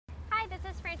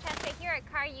at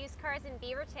Car Used Cars in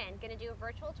Beaverton. Going to do a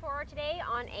virtual tour today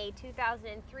on a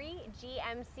 2003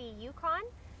 GMC Yukon.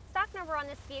 Stock number on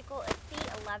this vehicle is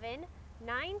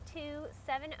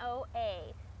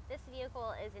C119270A. This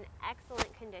vehicle is in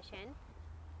excellent condition.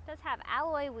 It does have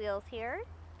alloy wheels here.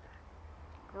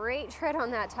 Great tread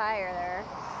on that tire there.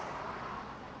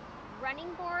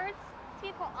 Running boards.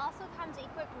 This vehicle also comes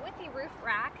equipped with a roof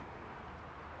rack.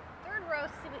 Third row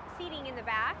seating in the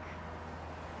back.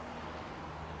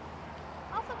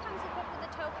 Also comes equipped with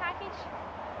a tow package.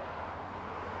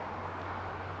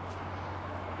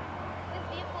 This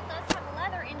vehicle does have a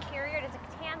leather interior. It is a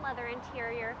tan leather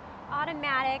interior,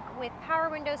 automatic with power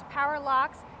windows, power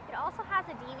locks. It also has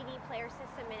a DVD player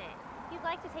system in it. If you'd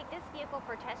like to take this vehicle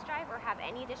for a test drive or have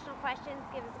any additional questions,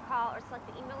 give us a call or select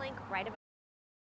the email link right above.